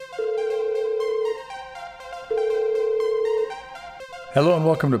Hello and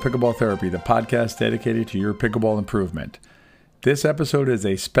welcome to Pickleball Therapy, the podcast dedicated to your pickleball improvement. This episode is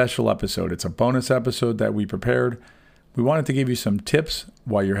a special episode. It's a bonus episode that we prepared. We wanted to give you some tips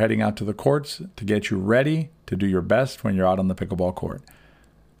while you're heading out to the courts to get you ready to do your best when you're out on the pickleball court.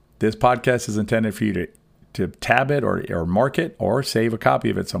 This podcast is intended for you to tab it or mark it or save a copy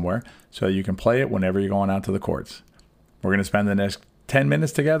of it somewhere so you can play it whenever you're going out to the courts. We're going to spend the next 10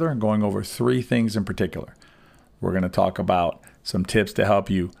 minutes together going over three things in particular. We're going to talk about some tips to help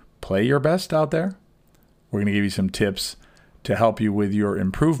you play your best out there. We're going to give you some tips to help you with your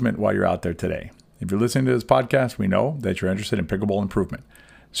improvement while you're out there today. If you're listening to this podcast, we know that you're interested in pickleball improvement.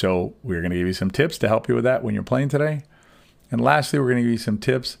 So we're going to give you some tips to help you with that when you're playing today. And lastly, we're going to give you some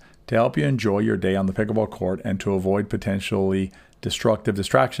tips to help you enjoy your day on the pickleball court and to avoid potentially destructive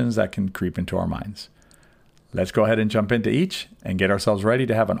distractions that can creep into our minds. Let's go ahead and jump into each and get ourselves ready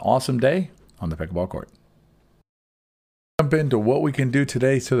to have an awesome day on the pickleball court. Jump into what we can do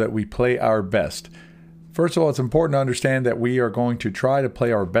today so that we play our best. First of all, it's important to understand that we are going to try to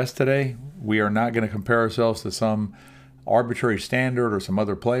play our best today. We are not going to compare ourselves to some arbitrary standard or some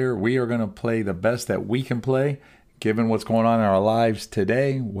other player. We are going to play the best that we can play, given what's going on in our lives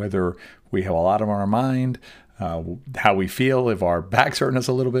today, whether we have a lot on our mind, how we feel, if our back's hurting us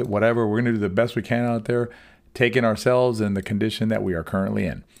a little bit, whatever. We're going to do the best we can out there, taking ourselves in the condition that we are currently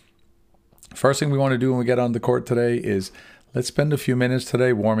in. First thing we want to do when we get on the court today is let's spend a few minutes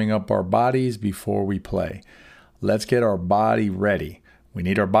today warming up our bodies before we play. Let's get our body ready. We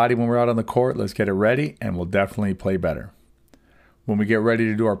need our body when we're out on the court. Let's get it ready and we'll definitely play better. When we get ready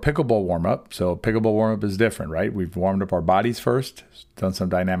to do our pickleball warm-up, so pickleball warm-up is different, right? We've warmed up our bodies first, done some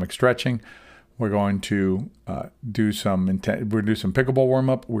dynamic stretching. We're going to do some pickleball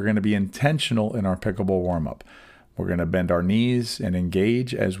warm-up. We're going to be intentional in our pickleball warm-up. We're going to bend our knees and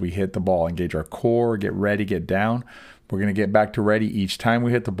engage as we hit the ball. Engage our core, get ready, get down. We're going to get back to ready each time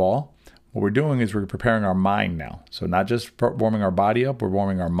we hit the ball. What we're doing is we're preparing our mind now. So not just warming our body up, we're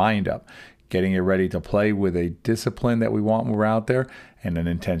warming our mind up. Getting it ready to play with a discipline that we want when we're out there and an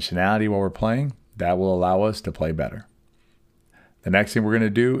intentionality while we're playing. That will allow us to play better. The next thing we're going to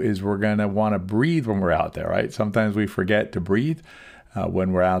do is we're going to want to breathe when we're out there, right? Sometimes we forget to breathe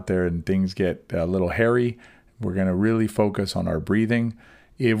when we're out there and things get a little hairy. We're going to really focus on our breathing.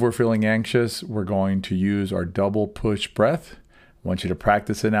 If we're feeling anxious, we're going to use our double push breath. I want you to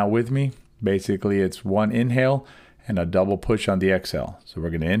practice it now with me. Basically, it's one inhale and a double push on the exhale. So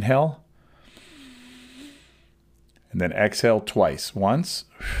we're going to inhale and then exhale twice. Once,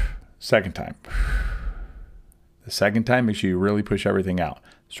 second time. The second time, make sure you really push everything out.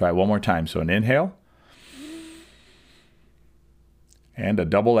 Let's try it one more time. So an inhale and a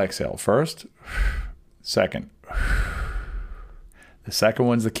double exhale. First, second. The second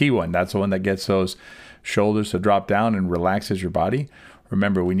one's the key one. That's the one that gets those shoulders to drop down and relaxes your body.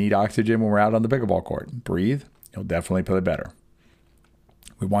 Remember, we need oxygen when we're out on the pickleball court. Breathe. You'll definitely play better.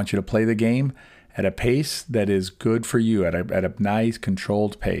 We want you to play the game at a pace that is good for you, at a nice,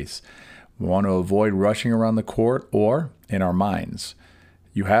 controlled pace. We want to avoid rushing around the court or in our minds.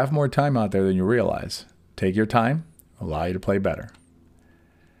 You have more time out there than you realize. Take your time. Allow you to play better.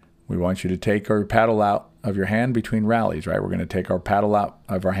 We want you to take our paddle out of your hand between rallies, right? We're going to take our paddle out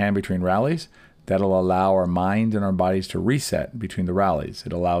of our hand between rallies. That'll allow our mind and our bodies to reset between the rallies.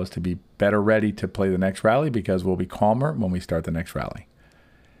 It allows us to be better ready to play the next rally because we'll be calmer when we start the next rally.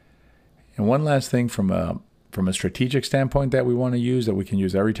 And one last thing from a strategic standpoint that we want to use, that we can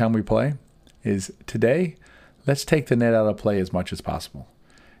use every time we play, is today, let's take the net out of play as much as possible.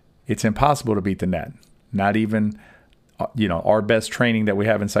 It's impossible to beat the net. Not even our best training that we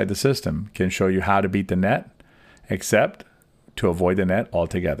have inside the system can show you how to beat the net, except to avoid the net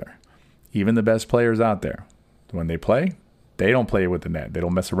altogether. Even the best players out there, when they play, they don't play with the net. They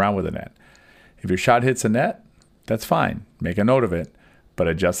don't mess around with the net. If your shot hits the net, that's fine. Make a note of it, but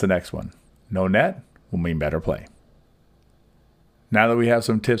adjust the next one. No net will mean better play. Now that we have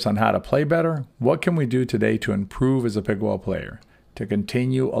some tips on how to play better, what can we do today to improve as a pickleball player? To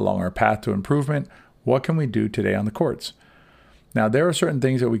continue along our path to improvement, what can we do today on the courts? Now, there are certain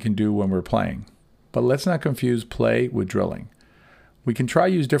things that we can do when we're playing, but let's not confuse play with drilling. We can try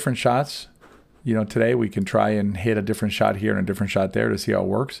use different shots. Today we can try and hit a different shot here and a different shot there to see how it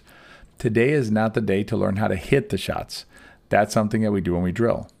works. Today is not the day to learn how to hit the shots. That's something that we do when we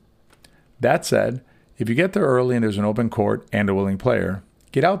drill. That said, if you get there early and there's an open court and a willing player,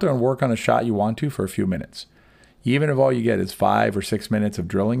 get out there and work on a shot you want to for a few minutes. Even if all you get is 5 or 6 minutes of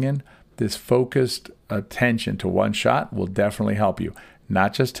drilling in, this focused attention to one shot will definitely help you,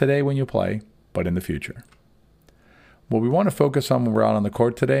 not just today when you play, but in the future. What we want to focus on when we're out on the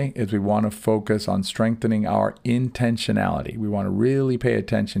court today is we want to focus on strengthening our intentionality. We want to really pay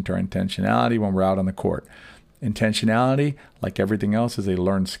attention to our intentionality when we're out on the court. Intentionality, like everything else, is a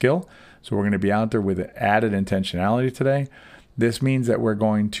learned skill. So we're going to be out there with added intentionality today. This means that we're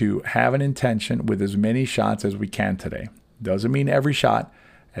going to have an intention with as many shots as we can today. Doesn't mean every shot,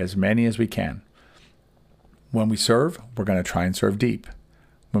 as many as we can. When we serve, we're going to try and serve deep.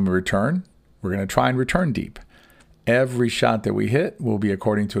 When we return, we're going to try and return deep. Every shot that we hit will be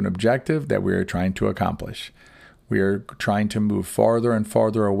according to an objective that we are trying to accomplish. We are trying to move farther and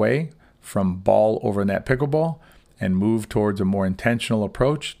farther away from ball over net pickleball and move towards a more intentional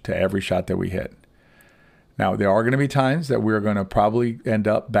approach to every shot that we hit. Now, there are going to be times that we're going to probably end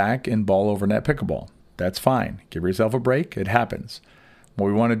up back in ball over net pickleball. That's fine. Give yourself a break. It happens. What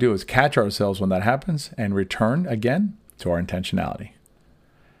we want to do is catch ourselves when that happens and return again to our intentionality.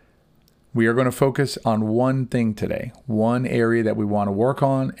 We are going to focus on one thing today, one area that we want to work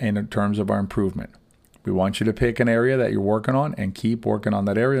on in terms of our improvement. We want you to pick an area that you're working on and keep working on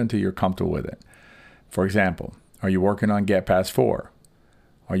that area until you're comfortable with it. For example, are you working on get past 4?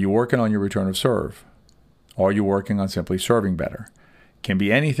 Are you working on your return of serve? Are you working on simply serving better? Can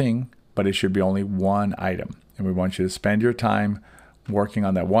be anything, but it should be only one item. And we want you to spend your time working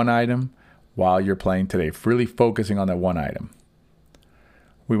on that one item while you're playing today, really focusing on that one item.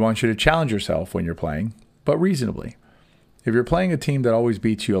 We want you to challenge yourself when you're playing, but reasonably. If you're playing a team that always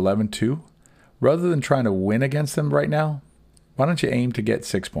beats you 11-2, rather than trying to win against them right now, why don't you aim to get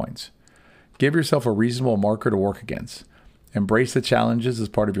 6 points? Give yourself a reasonable marker to work against. Embrace the challenges as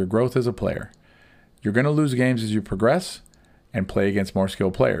part of your growth as a player. You're going to lose games as you progress and play against more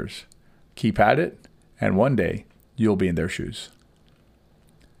skilled players. Keep at it, and one day you'll be in their shoes.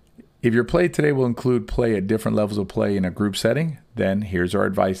 If your play today will include play at different levels of play in a group setting, then here's our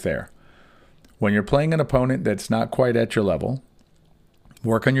advice there. When you're playing an opponent that's not quite at your level,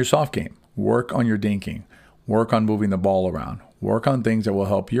 work on your soft game. Work on your dinking. Work on moving the ball around. Work on things that will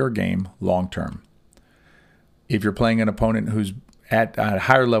help your game long term. If you're playing an opponent who's at a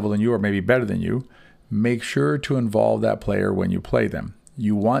higher level than you or maybe better than you, make sure to involve that player when you play them.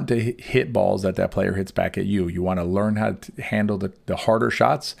 You want to hit balls that player hits back at you. You want to learn how to handle the harder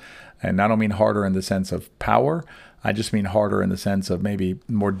shots. And I don't mean harder in the sense of power. I just mean harder in the sense of maybe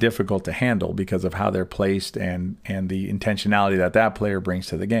more difficult to handle because of how they're placed and the intentionality that player brings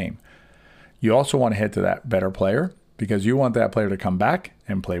to the game. You also want to hit to that better player because you want that player to come back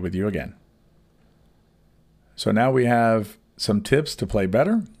and play with you again. So now we have some tips to play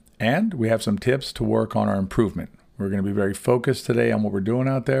better, and we have some tips to work on our improvement. We're going to be very focused today on what we're doing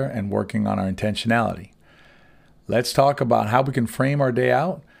out there and working on our intentionality. Let's talk about how we can frame our day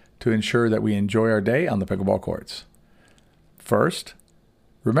out to ensure that we enjoy our day on the pickleball courts. First,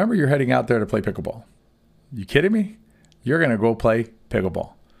 remember you're heading out there to play pickleball. You kidding me? You're going to go play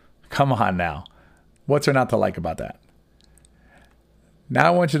pickleball. Come on now. What's there not to like about that? Now I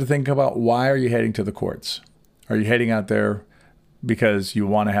want you to think about, why are you heading to the courts? Are you heading out there because you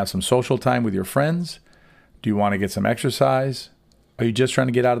want to have some social time with your friends? Do you want to get some exercise? Are you just trying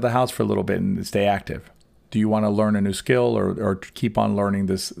to get out of the house for a little bit and stay active? Do you want to learn a new skill or keep on learning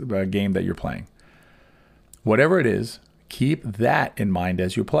this game that you're playing? Whatever it is, keep that in mind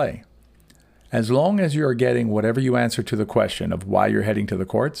as you play. As long as you are getting whatever you answer to the question of why you're heading to the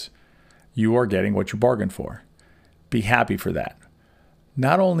courts, you are getting what you bargained for. Be happy for that.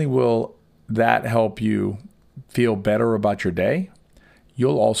 Not only will that help you feel better about your day,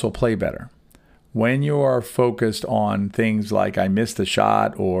 you'll also play better. When you are focused on things like I missed a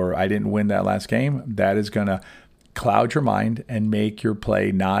shot or I didn't win that last game, that is going to cloud your mind and make your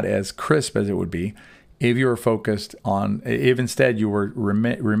play not as crisp as it would be if you were focused on, if instead you were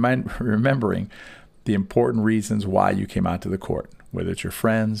remembering the important reasons why you came out to the court, whether it's your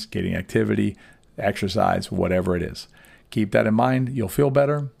friends, getting activity, exercise, whatever it is. Keep that in mind. You'll feel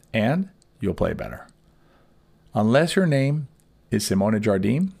better and you'll play better. Unless your name is Simone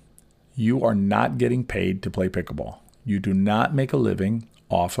Jardim, you are not getting paid to play pickleball. You do not make a living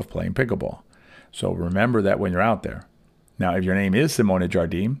off of playing pickleball. So remember that when you're out there. Now, if your name is Simone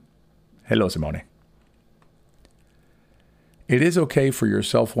Jardim, hello, Simone. It is okay for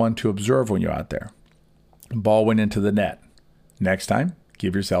yourself one to observe when you're out there. Ball went into the net. Next time,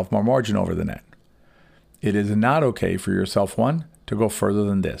 give yourself more margin over the net. It is not okay for yourself one to go further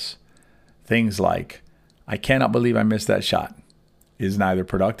than this. Things like, I cannot believe I missed that shot, is neither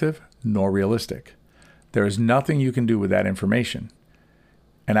productive nor realistic. There is nothing you can do with that information.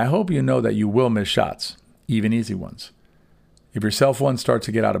 And I hope you know that you will miss shots, even easy ones. If your self one starts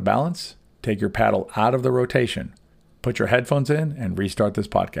to get out of balance, take your paddle out of the rotation, put your headphones in, and restart this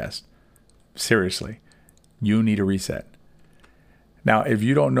podcast. Seriously, You need a reset. Now, if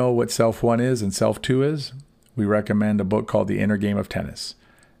you don't know what Self 1 is and Self 2 is, we recommend a book called The Inner Game of Tennis.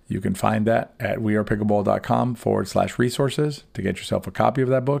 You can find that at wearepickleball.com/resources to get yourself a copy of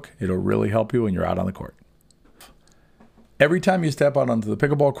that book. It'll really help you when you're out on the court. Every time you step out onto the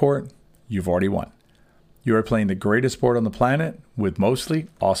pickleball court, you've already won. You are playing the greatest sport on the planet with mostly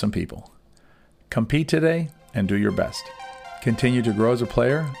awesome people. Compete today and do your best. Continue to grow as a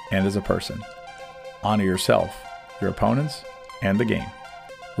player and as a person. Honor yourself, your opponents, and the game.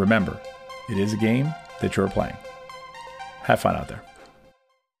 Remember, it is a game that you're playing. Have fun out there.